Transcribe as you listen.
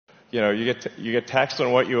you get taxed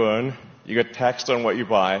on what you own, you get taxed on what you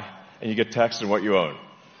buy, and you get taxed on what you own.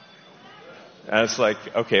 And it's like,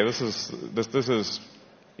 okay, this is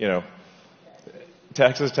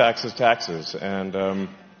taxes, taxes, taxes, and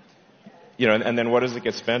and then what does it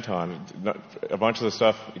get spent on? A bunch of the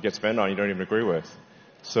stuff it gets spent on you don't even agree with.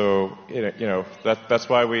 So that's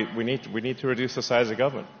why we need to reduce the size of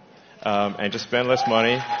government and just spend less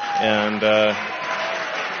money and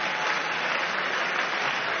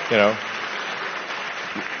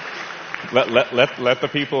let the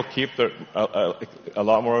people keep a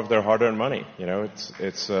lot more of their hard-earned money.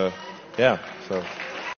 So.